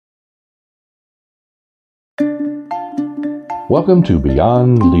Welcome to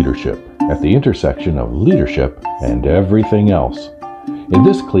Beyond Leadership, at the intersection of leadership and everything else. In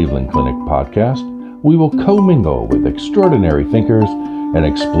this Cleveland Clinic podcast, we will commingle with extraordinary thinkers and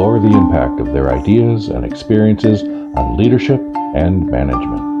explore the impact of their ideas and experiences on leadership and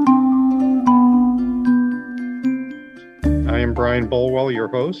management. I am Brian Bolwell, your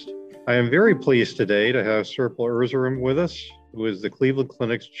host. I am very pleased today to have Serpil Erzurum with us, who is the Cleveland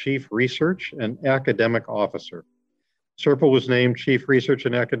Clinic's Chief Research and Academic Officer. Serpil was named Chief Research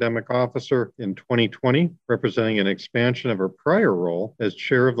and Academic Officer in 2020, representing an expansion of her prior role as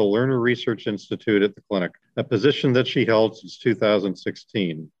Chair of the Learner Research Institute at the clinic, a position that she held since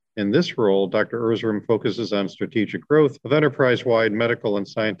 2016. In this role, Dr. Erzurum focuses on strategic growth of enterprise-wide medical and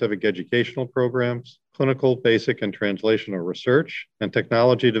scientific educational programs, clinical, basic, and translational research, and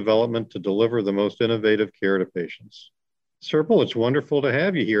technology development to deliver the most innovative care to patients. Serpil, it's wonderful to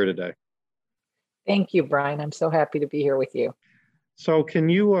have you here today. Thank you, Brian. I'm so happy to be here with you. So can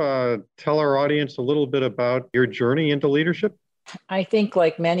you tell our audience a little bit about your journey into leadership? I think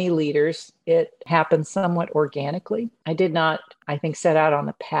like many leaders, it happened somewhat organically. I did not, set out on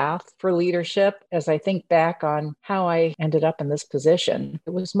the path for leadership. As I think back on how I ended up in this position,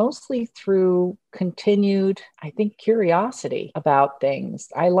 it was mostly through continued, curiosity about things.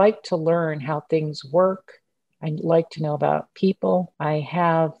 I like to learn how things work. I like to know about people. I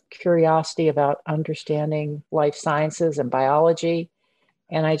have curiosity about understanding life sciences and biology.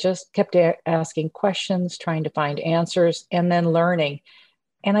 And I just kept asking questions, trying to find answers, and then learning.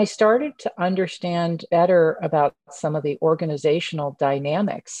 And I started to understand better about some of the organizational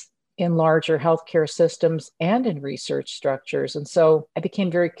dynamics in larger healthcare systems and in research structures. And so I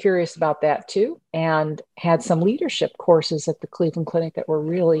became very curious about that too, and had some leadership courses at the Cleveland Clinic that were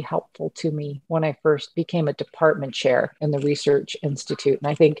really helpful to me when I first became a department chair in the Research Institute. And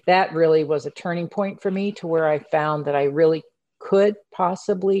I think that really was a turning point for me to where I found that I really could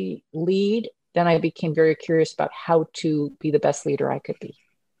possibly lead. Then I became very curious about how to be the best leader I could be.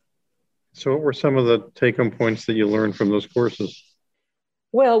 So what were some of the take-home points that you learned from those courses?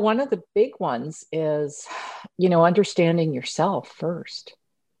 Well, one of the big ones is, understanding yourself first.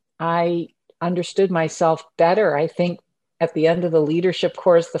 I understood myself better, I think, at the end of the leadership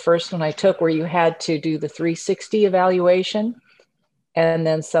course, the first one I took, where you had to do the 360 evaluation and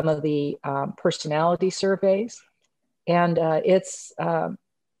then some of the personality surveys. And it's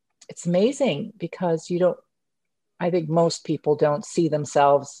amazing because I think most people don't see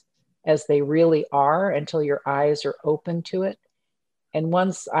themselves as they really are until your eyes are open to it. And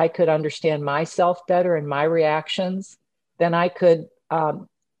once I could understand myself better and my reactions, then I could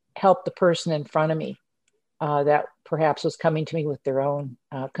help the person in front of me that perhaps was coming to me with their own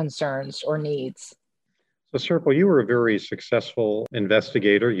concerns or needs. So Serpil, you were a very successful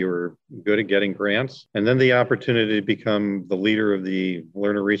investigator. You were good at getting grants. And then the opportunity to become the leader of the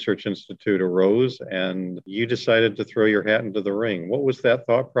Learner Research Institute arose, and you decided to throw your hat into the ring. What was that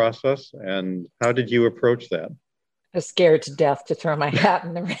thought process, and how did you approach that? I was scared to death to throw my hat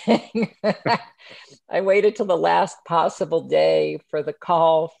in the ring. I waited till the last possible day for the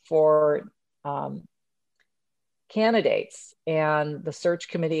call for candidates, and the search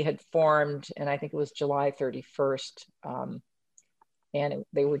committee had formed, and I think it was July 31st,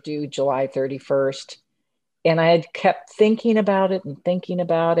 they were due July 31st. And I had kept thinking about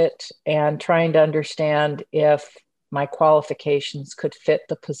it and trying to understand if my qualifications could fit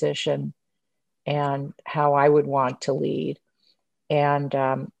the position and how I would want to lead. And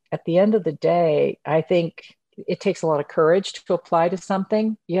at the end of the day, I think it takes a lot of courage to apply to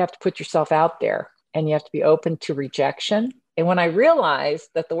something. You have to put yourself out there and you have to be open to rejection. And when I realized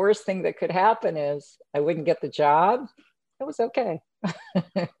that the worst thing that could happen is I wouldn't get the job, it was okay.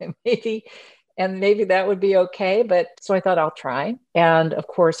 maybe that would be okay. But so I thought I'll try. And of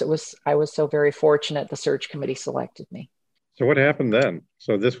course I was so very fortunate the search committee selected me. So what happened then?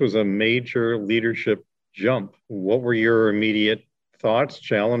 So this was a major leadership jump. What were your immediate thoughts,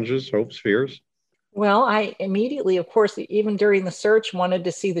 challenges, hopes, fears? Well, I immediately, of course, even during the search, wanted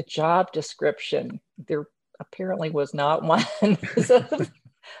to see the job description. There apparently was not one. So the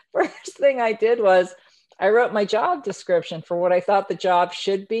first thing I did was I wrote my job description for what I thought the job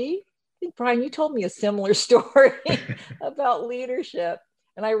should be. I think, Brian, you told me a similar story about leadership.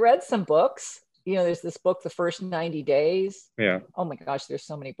 And I read some books. There's this book, The First 90 Days. Yeah. Oh my gosh, there's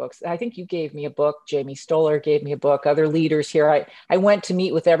so many books. I think you gave me a book. Jamie Stoller gave me a book. Other leaders here. I went to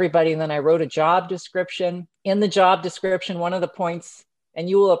meet with everybody, and then I wrote a job description. In the job description, one of the points, and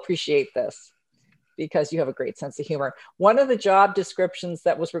you will appreciate this because you have a great sense of humor. One of the job descriptions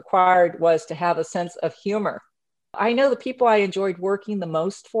that was required was to have a sense of humor. I know the people I enjoyed working the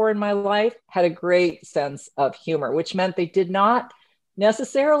most for in my life had a great sense of humor, which meant they did not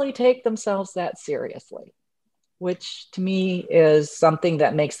necessarily take themselves that seriously, which to me is something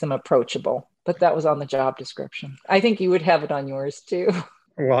that makes them approachable. But that was on the job description. I think you would have it on yours too.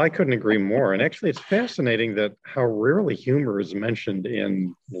 Well, I couldn't agree more. And actually, it's fascinating that how rarely humor is mentioned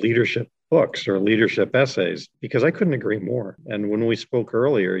in leadership books or leadership essays, because I couldn't agree more. And when we spoke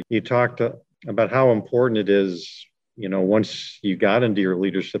earlier, you talked about how important it is, once you got into your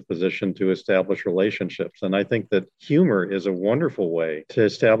leadership position to establish relationships. And I think that humor is a wonderful way to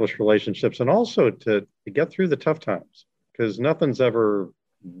establish relationships and also to get through the tough times, because nothing's ever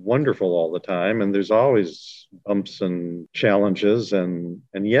wonderful all the time, and there's always bumps and challenges, and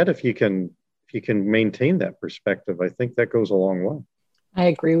yet if you can maintain that perspective, I think that goes a long way. I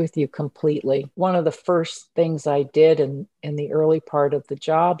agree with you completely. One of the first things I did in the early part of the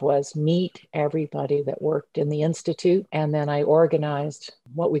job was meet everybody that worked in the Institute. And then I organized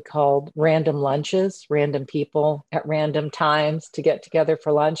what we called random lunches, random people at random times to get together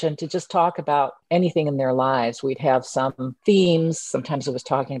for lunch and to just talk about anything in their lives. We'd have some themes. Sometimes it was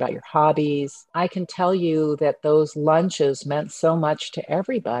talking about your hobbies. I can tell you that those lunches meant so much to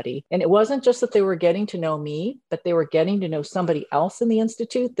everybody. And it wasn't just that they were getting to know me, but they were getting to know somebody else in the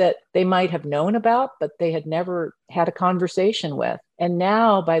Institute that they might have known about, but they had never had a conversation with. And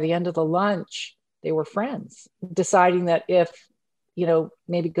now by the end of the lunch, they were friends, deciding that if,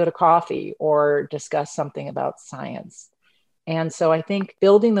 maybe go to coffee or discuss something about science. And so I think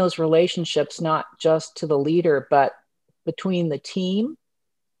building those relationships, not just to the leader, but between the team,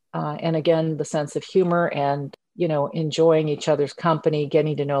 and again, the sense of humor and, enjoying each other's company,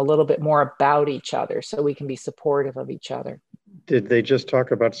 getting to know a little bit more about each other so we can be supportive of each other. Did they just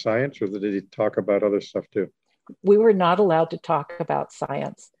talk about science, or did they talk about other stuff too? We were not allowed to talk about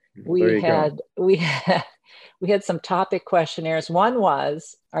science. We had some topic questionnaires. One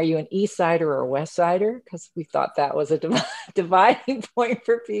was, are you an East Sider or a West Sider? Because we thought that was a dividing point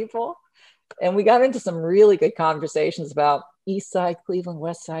for people. And we got into some really good conversations about East Side Cleveland,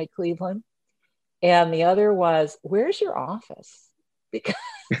 West Side Cleveland. And the other was, where's your office? Because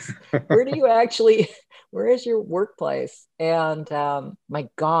where is your workplace? And my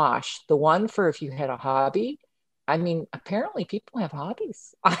gosh, the one for if you had a hobby, apparently people have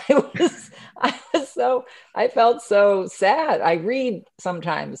hobbies. I felt so sad. I read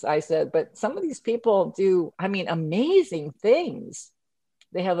sometimes, I said, but some of these people do, amazing things.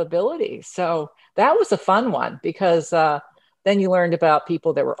 They have abilities. So that was a fun one because then you learned about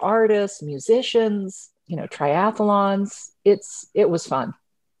people that were artists, musicians, triathlons. It was fun.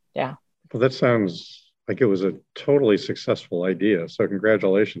 Yeah. Well, that sounds like it was a totally successful idea. So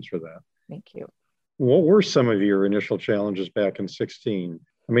congratulations for that. Thank you. What were some of your initial challenges back in 2016?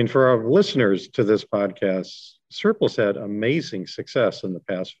 For our listeners to this podcast, Serpil's had amazing success in the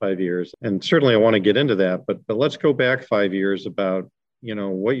past 5 years. And certainly I want to get into that, but let's go back 5 years about,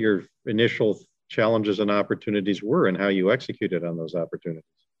 what your initial challenges and opportunities were and how you executed on those opportunities.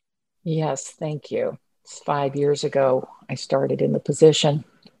 Yes, thank you. It's 5 years ago I started in the position.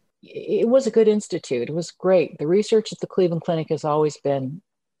 It was a good institute. It was great. The research at the Cleveland Clinic has always been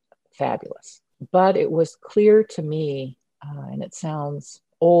fabulous. But it was clear to me, and it sounds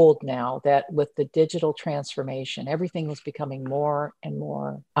old now, that with the digital transformation, everything was becoming more and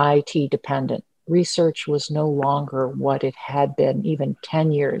more IT dependent. Research was no longer what it had been even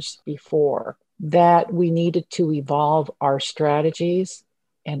 10 years before, that we needed to evolve our strategies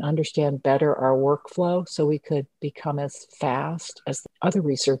and understand better our workflow so we could become as fast as the other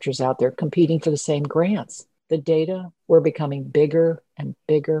researchers out there competing for the same grants. The data were becoming bigger and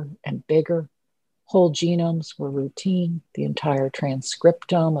bigger and bigger. Whole genomes were routine, the entire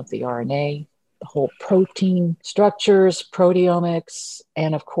transcriptome of the RNA, the whole protein structures, proteomics,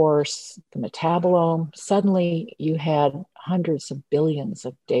 and of course, the metabolome. Suddenly, you had hundreds of billions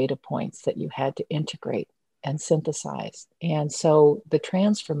of data points that you had to integrate and synthesize. And so the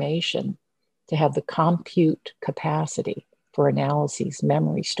transformation to have the compute capacity for analyses,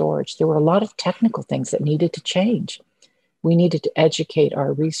 memory, storage, there were a lot of technical things that needed to change. We needed to educate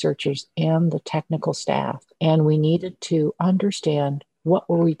our researchers and the technical staff, and we needed to understand what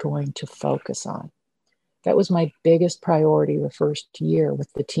were we going to focus on. That was my biggest priority the first year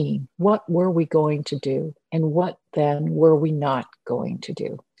with the team. What were we going to do? And what then were we not going to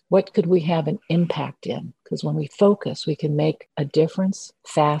do? What could we have an impact in? Because when we focus, we can make a difference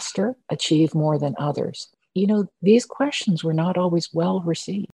faster, achieve more than others. These questions were not always well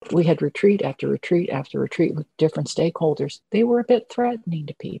received. We had retreat after retreat after retreat with different stakeholders. They were a bit threatening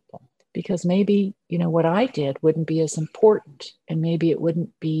to people because maybe, what I did wouldn't be as important, and maybe it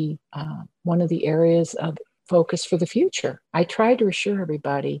wouldn't be one of the areas of focus for the future. I try to assure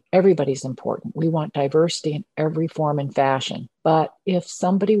everybody's important. We want diversity in every form and fashion. But if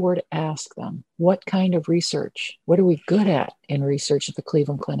somebody were to ask them, what kind of research, what are we good at in research at the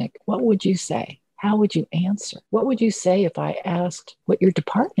Cleveland Clinic? What would you say? How would you answer? What would you say if I asked what your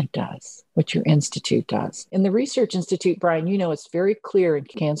department does, what your institute does? In the Research Institute, Brian, it's very clear in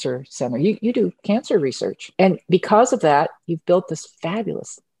Cancer Center. You do cancer research. And because of that, you've built this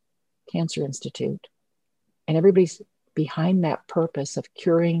fabulous Cancer Institute. And everybody's behind that purpose of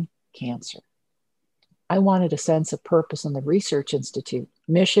curing cancer. I wanted a sense of purpose in the Research Institute,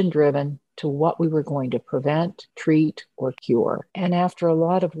 mission-driven to what we were going to prevent, treat, or cure. And after a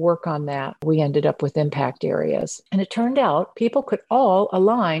lot of work on that, we ended up with impact areas. And it turned out people could all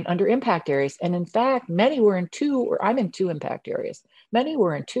align under impact areas. And in fact, many were in I'm in 2 impact areas. Many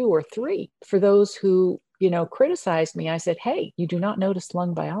were in 2 or 3. For those who, criticized me, I said, hey, you do not notice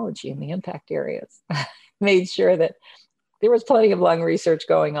lung biology in the impact areas. Made sure that there was plenty of lung research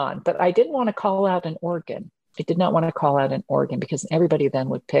going on, but I didn't want to call out an organ. I did not want to call out an organ because everybody then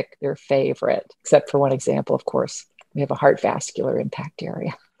would pick their favorite, except for one example, of course. We have a heart vascular impact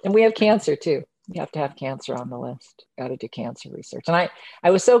area, and we have cancer too. You have to have cancer on the list. Got to do cancer research. And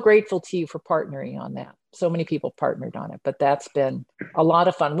I was so grateful to you for partnering on that. So many people partnered on it, but that's been a lot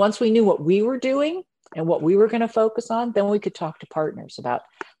of fun. Once we knew what we were doing and what we were going to focus on, then we could talk to partners about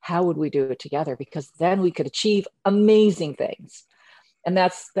how would we do it together, because then we could achieve amazing things. And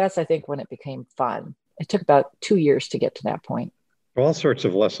that's I think when it became fun. It took about 2 years to get to that point. All sorts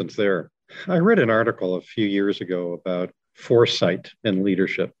of lessons there. I read an article a few years ago about foresight and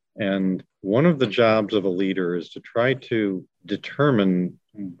leadership. And one of the jobs of a leader is to try to determine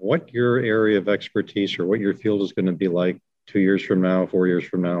what your area of expertise or what your field is going to be like 2 years from now, 4 years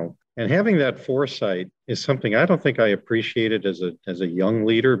from now. And having that foresight is something I don't think I appreciated as a young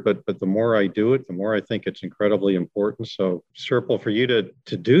leader, but the more I do it, the more I think it's incredibly important. So Serpil, for you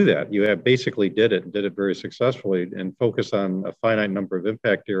to do that, you have basically did it very successfully and focus on a finite number of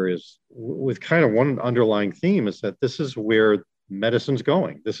impact areas with kind of one underlying theme is that this is where medicine's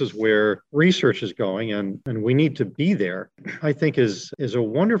going. This is where research is going, and we need to be there. I think is a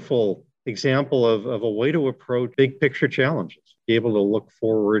wonderful example of a way to approach big picture challenges, be able to look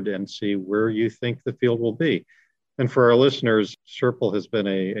forward and see where you think the field will be. And for our listeners, Serpil has been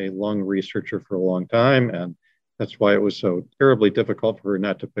a lung researcher for a long time, and that's why it was so terribly difficult for her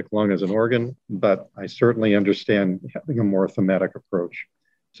not to pick lung as an organ, but I certainly understand having a more thematic approach.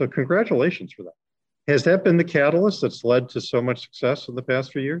 So congratulations for that. Has that been the catalyst that's led to so much success in the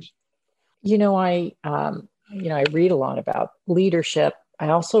past few years? I read a lot about leadership. I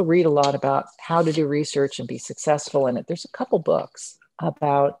also read a lot about how to do research and be successful in it. There's a couple books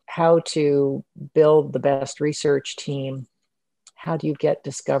about how to build the best research team. How do you get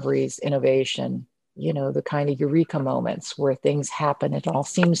discoveries, innovation, the kind of eureka moments where things happen, it all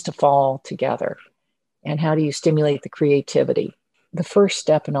seems to fall together. And how do you stimulate the creativity? The first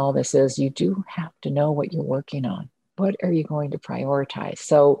step in all this is you do have to know what you're working on. What are you going to prioritize?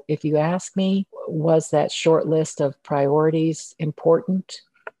 So if you ask me, was that short list of priorities important?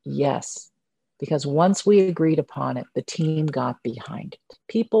 Yes, because once we agreed upon it, the team got behind it.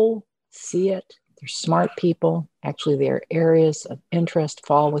 People see it. They're smart people. Actually, their areas of interest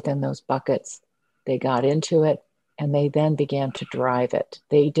fall within those buckets. They got into it, and they then began to drive it.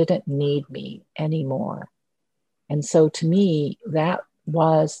 They didn't need me anymore. And so to me, that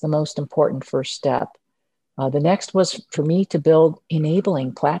was the most important first step. The next was for me to build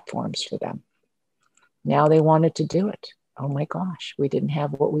enabling platforms for them. Now they wanted to do it. Oh my gosh, we didn't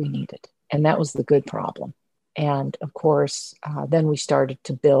have what we needed. And that was the good problem. And of course, then we started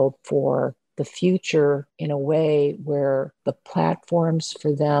to build for the future in a way where the platforms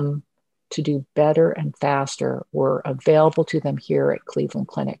for them to do better and faster were available to them here at Cleveland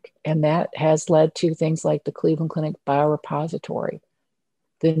Clinic. And that has led to things like the Cleveland Clinic Biorepository,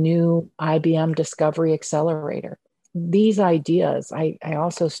 the new IBM Discovery Accelerator. These ideas, I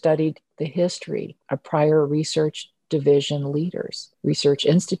also studied the history of prior research division leaders, research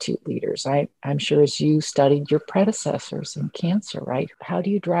institute leaders. I'm sure as you studied your predecessors in cancer, right? How do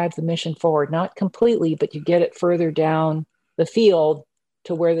you drive the mission forward? Not completely, but you get it further down the field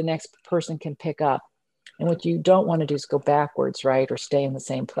to where the next person can pick up. And what you don't want to do is go backwards, right? Or stay in the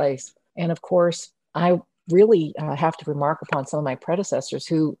same place. And of course, I really have to remark upon some of my predecessors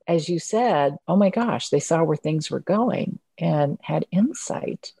who, as you said, oh my gosh, they saw where things were going and had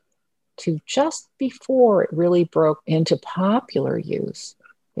insight to just before it really broke into popular use.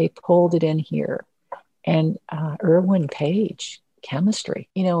 They pulled it in here. And Irwin Page, chemistry.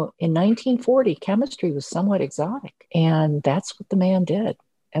 In 1940, chemistry was somewhat exotic. And that's what the man did.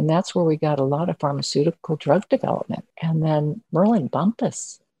 And that's where we got a lot of pharmaceutical drug development. And then Merlin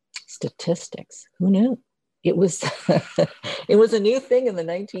Bumpus, statistics. Who knew? It was it was a new thing in the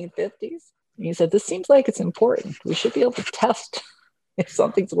 1950s. And he said, this seems like it's important. We should be able to test if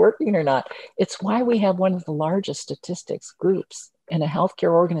something's working or not. It's why we have one of the largest statistics groups in a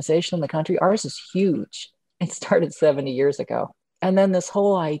healthcare organization in the country. Ours is huge. It started 70 years ago. And then this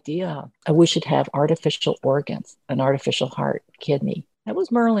whole idea of we should have artificial organs, an artificial heart, kidney. That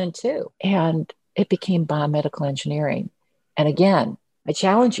was Merlin too. And it became biomedical engineering. And again, I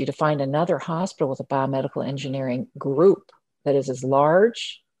challenge you to find another hospital with a biomedical engineering group that is as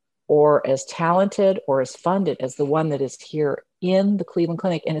large or as talented or as funded as the one that is here in the Cleveland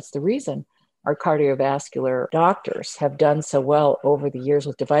Clinic. And it's the reason our cardiovascular doctors have done so well over the years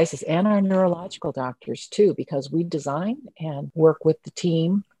with devices, and our neurological doctors too, because we design and work with the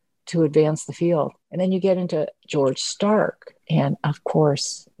team to advance the field. And then you get into George Stark. And of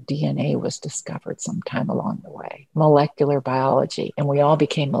course, DNA was discovered sometime along the way, molecular biology. And we all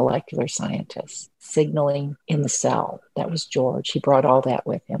became molecular scientists, signaling in the cell. That was George. He brought all that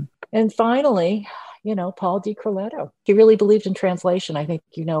with him. And finally, Paul DiCroletto. He really believed in translation. I think,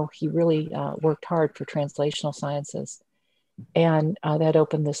 he really worked hard for translational sciences. And that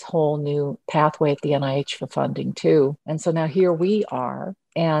opened this whole new pathway at the NIH for funding too. And so now here we are.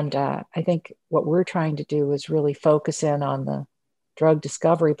 And I think what we're trying to do is really focus in on the drug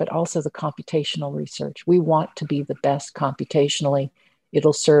discovery, but also the computational research. We want to be the best computationally.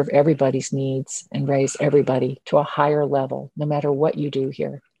 It'll serve everybody's needs and raise everybody to a higher level, no matter what you do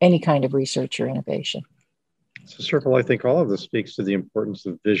here, any kind of research or innovation. So, Serpil, I think all of this speaks to the importance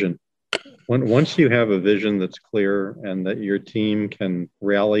of vision. Once you have a vision that's clear and that your team can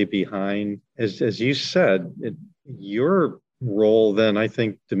rally behind, as you said, your role then, I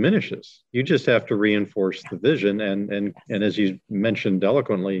think, diminishes. You just have to reinforce the vision and as you mentioned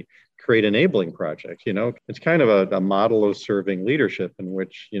eloquently, create enabling projects. It's kind of a model of serving leadership in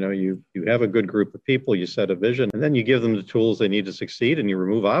which, you have a good group of people, you set a vision, and then you give them the tools they need to succeed and you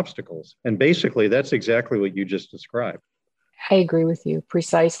remove obstacles. And basically, that's exactly what you just described. I agree with you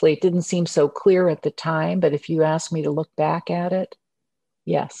precisely. It didn't seem so clear at the time, but if you ask me to look back at it,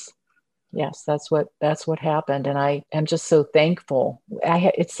 yes, that's what happened. And I am just so thankful.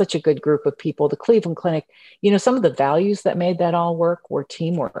 It's such a good group of people. The Cleveland Clinic, some of the values that made that all work were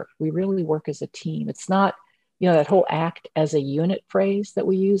teamwork. We really work as a team. It's not, that whole act as a unit phrase that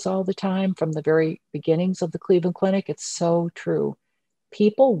we use all the time from the very beginnings of the Cleveland Clinic. It's so true.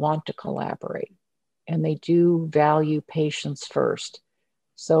 People want to collaborate and they do value patients first.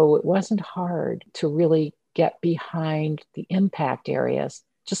 So it wasn't hard to really get behind the impact areas.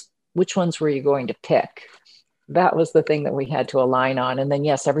 Just which ones were you going to pick? That was the thing that we had to align on. And then,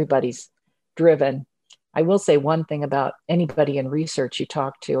 yes, everybody's driven. I will say one thing about anybody in research you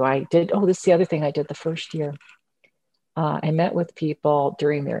talk to. This is the other thing I did the first year. I met with people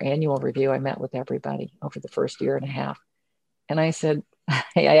during their annual review. I met with everybody over the first year and a half. And I said,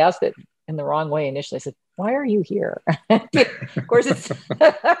 hey, I asked it in the wrong way initially. I said, why are you here? Of course, it's the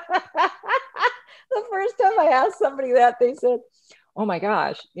first time I asked somebody that, they said, oh my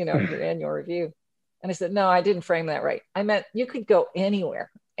gosh, your annual review. And I said, no, I didn't frame that right. I meant you could go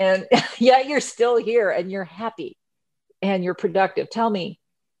anywhere and yet you're still here and you're happy and you're productive. Tell me,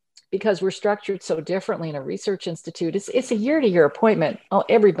 because we're structured so differently in a research institute, it's a year-to-year appointment. Oh,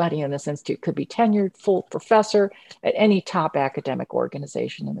 everybody in this institute could be tenured, full professor at any top academic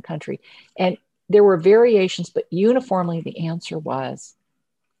organization in the country. And there were variations, but uniformly the answer was,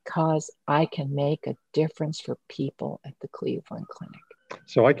 because I can make a difference for people at the Cleveland Clinic.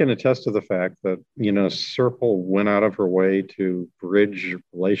 So I can attest to the fact that, Serpil went out of her way to bridge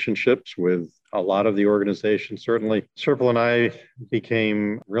relationships with a lot of the organizations. Certainly, Serpil and I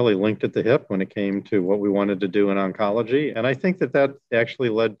became really linked at the hip when it came to what we wanted to do in oncology. And I think that actually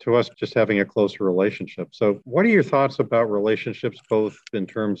led to us just having a closer relationship. So what are your thoughts about relationships, both in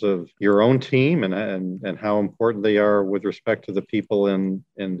terms of your own team and how important they are with respect to the people in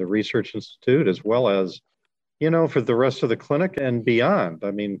the research institute, as well as for the rest of the clinic and beyond?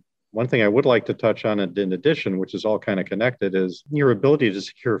 I mean, one thing I would like to touch on in addition, which is all kind of connected, is your ability to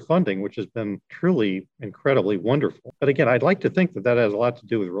secure funding, which has been truly incredibly wonderful. But again, I'd like to think that has a lot to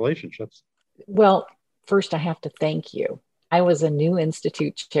do with relationships. Well, first I have to thank you. I was a new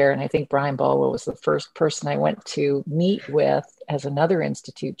institute chair, and I think Brian Bolwell was the first person I went to meet with as another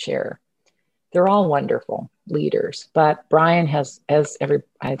institute chair. They're all wonderful leaders, but Brian has,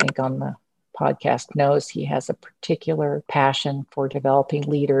 I think on the podcast knows, he has a particular passion for developing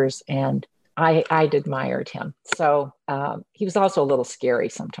leaders, and I admired him. So he was also a little scary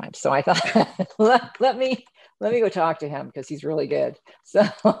sometimes. So I thought, let me Let me go talk to him because he's really good. So,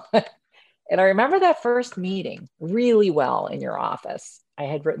 and I remember that first meeting really well in your office. I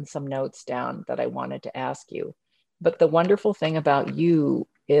had written some notes down that I wanted to ask you. But the wonderful thing about you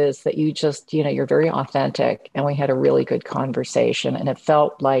is that you just, you're very authentic, and we had a really good conversation, and it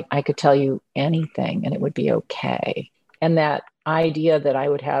felt like I could tell you anything and it would be okay. And that idea that I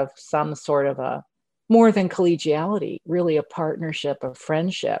would have some sort of a more than collegiality, really a partnership, a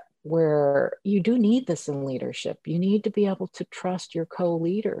friendship, where you do need this in leadership. You need to be able to trust your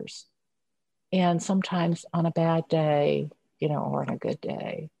co-leaders. And sometimes on a bad day, or on a good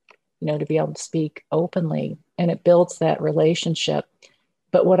day, to be able to speak openly, and it builds that relationship.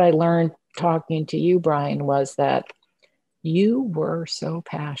 But what I learned talking to you, Brian, was that you were so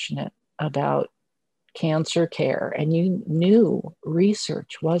passionate about cancer care, and you knew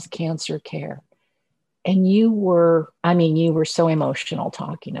research was cancer care. And you were so emotional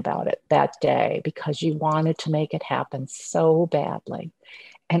talking about it that day because you wanted to make it happen so badly.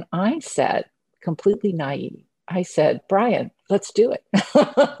 And I said, completely naive, I said, Brian, let's do it. I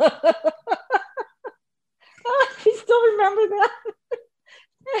still remember that.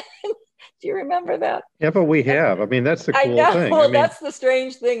 Do you remember that? Yeah, but we have. That's the cool thing. Well, that's the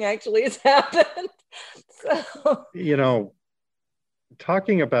strange thing, actually, has happened. So,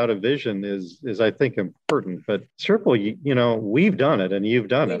 talking about a vision is I think important, but Serpil, we've done it and you've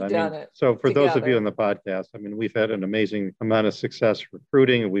done it. So for those of you on the podcast, we've had an amazing amount of success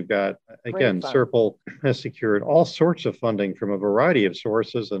recruiting. We've got, again, Serpil has secured all sorts of funding from a variety of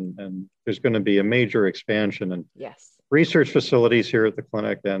sources, and there's going to be a major expansion and research facilities here at the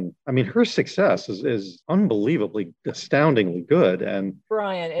clinic. And her success is unbelievably, astoundingly good. And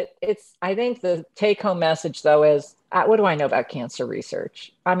Brian, I think the take home message though is, what do I know about cancer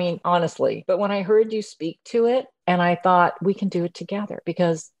research? Honestly, but when I heard you speak to it, and I thought we can do it together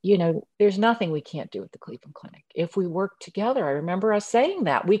because, there's nothing we can't do at the Cleveland Clinic. If we work together, I remember us saying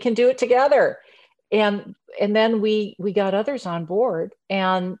that we can do it together. And then we got others on board,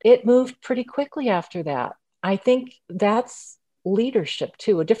 and it moved pretty quickly after that. I think that's leadership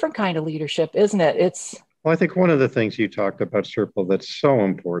too, a different kind of leadership, isn't it? Well, I think one of the things you talked about, Serpil, that's so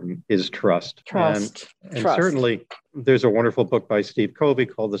important is trust. And certainly there's a wonderful book by Steve Covey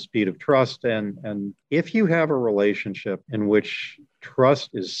called The Speed of Trust. And if you have a relationship in which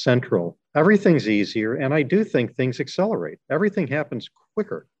trust is central, everything's easier. And I do think things accelerate. Everything happens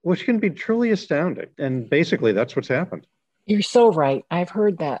quicker, which can be truly astounding. And basically that's what's happened. You're so right. I've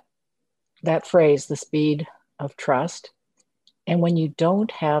heard that phrase, the speed of trust. And when you don't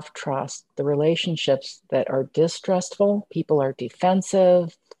have trust, the relationships that are distrustful, people are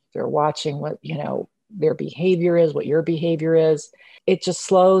defensive, they're watching what, their behavior is, what your behavior is. It just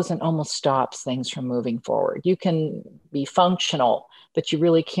slows and almost stops things from moving forward. You can be functional, but you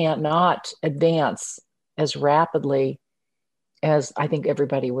really can't not advance as rapidly as I think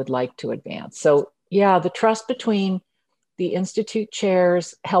everybody would like to advance. So yeah, the trust between the Institute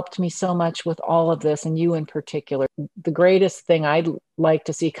chairs helped me so much with all of this, and you in particular. The greatest thing I'd like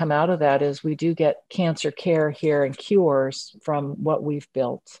to see come out of that is we do get cancer care here and cures from what we've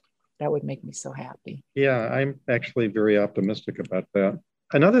built. That would make me so happy. Yeah, I'm actually very optimistic about that.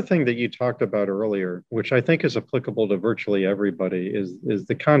 Another thing that you talked about earlier, which I think is applicable to virtually everybody, is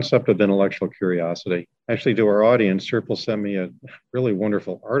the concept of intellectual curiosity. Actually, to our audience, Serpil sent me a really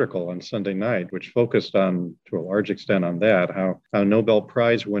wonderful article on Sunday night, which focused on, to a large extent, on that, how Nobel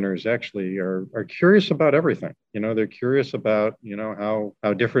Prize winners actually are curious about everything. They're curious about,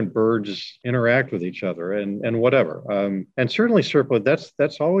 how different birds interact with each other and whatever. And certainly, Serpil,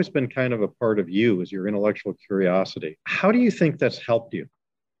 that's always been kind of a part of you, is your intellectual curiosity. How do you think that's helped you?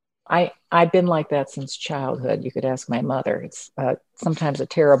 I've been like that since childhood. You could ask my mother. It's sometimes a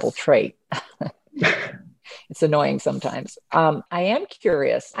terrible trait. It's annoying sometimes. I am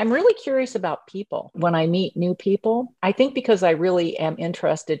curious. I'm really curious about people. When I meet new people, I think because I really am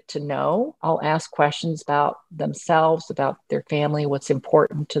interested to know, I'll ask questions about themselves, about their family, what's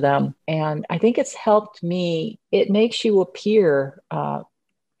important to them. And I think it's helped me. It makes you appear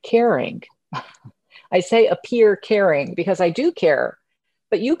caring. I say appear caring because I do care.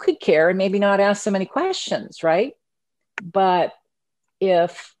 But you could care and maybe not ask so many questions, right? But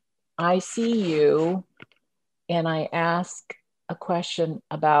if I see you and I ask a question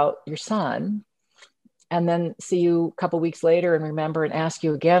about your son, and then see you a couple of weeks later and remember and ask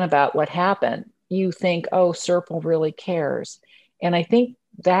you again about what happened, you think, oh, Serpil really cares. And I think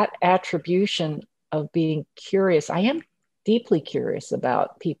that attribution of being curious, I am deeply curious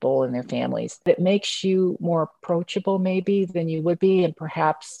about people and their families. It makes you more approachable maybe than you would be. And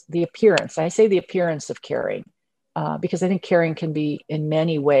perhaps the appearance, I say the appearance of caring, because I think caring can be in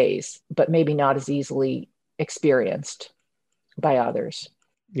many ways, but maybe not as easily experienced by others.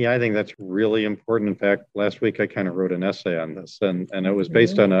 Yeah, I think that's really important. In fact, last week I kind of wrote an essay on this, and it was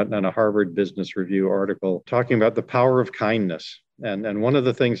based on a Harvard Business Review article talking about the power of kindness. And one of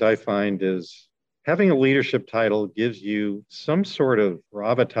the things I find is having a leadership title gives you some sort of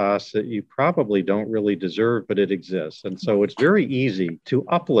gravitas that you probably don't really deserve, but it exists. And so it's very easy to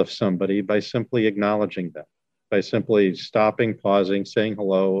uplift somebody by simply acknowledging them, by simply stopping, pausing, saying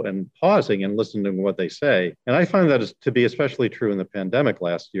hello, and pausing and listening to what they say. And I find that to be especially true in the pandemic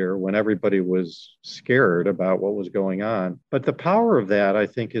last year when everybody was scared about what was going on. But the power of that, I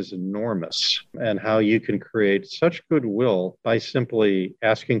think, is enormous, and how you can create such goodwill by simply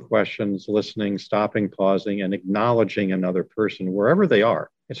asking questions, listening, stopping, pausing, and acknowledging another person wherever they are.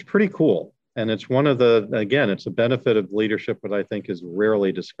 It's pretty cool. And it's one of it's a benefit of leadership that I think is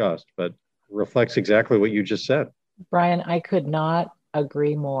rarely discussed, but reflects exactly what you just said. Brian, I could not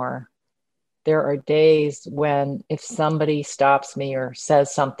agree more. There are days when if somebody stops me or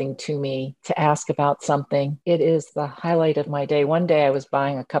says something to me to ask about something, it is the highlight of my day. One day I was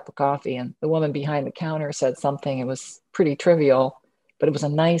buying a cup of coffee and the woman behind the counter said something. It was pretty trivial, but it was a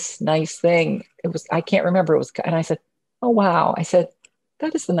nice thing. I can't remember. And I said, oh, wow. I said,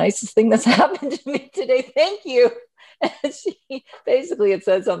 that is the nicest thing that's happened to me today. Thank you. And she basically had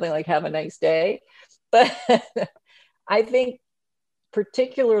said something like, have a nice day. But I think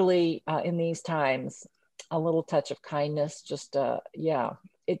particularly in these times, a little touch of kindness,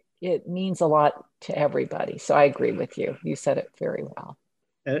 it means a lot to everybody. So I agree with you. You said it very well.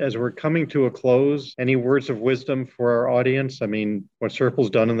 As we're coming to a close, any words of wisdom for our audience? I mean, what Serpil's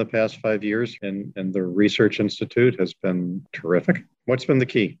done in the past 5 years and the Research Institute has been terrific. What's been the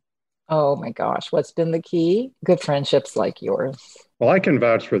key? Oh my gosh, what's been the key? Good friendships like yours. Well, I can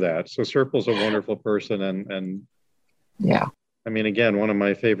vouch for that. So Serpil's a wonderful person. And yeah. I mean, again, one of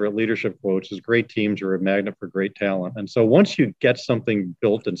my favorite leadership quotes is great teams are a magnet for great talent. And so once you get something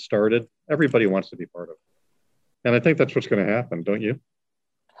built and started, everybody wants to be part of it. And I think that's what's going to happen, don't you?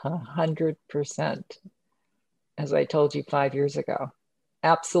 100%. As I told you 5 years ago.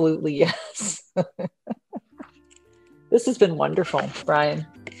 Absolutely, yes. This has been wonderful, Brian.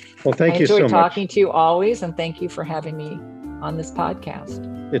 Well, thank you so much. I enjoy talking to you always, and thank you for having me on this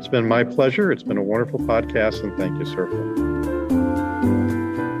podcast. It's been my pleasure. It's been a wonderful podcast, and thank you, Serpil.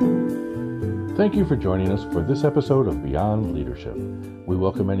 Thank you for joining us for this episode of Beyond Leadership. We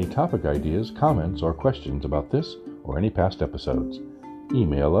welcome any topic ideas, comments, or questions about this or any past episodes.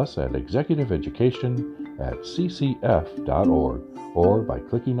 Email us at executiveeducation@ccf.org or by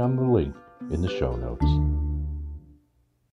clicking on the link in the show notes.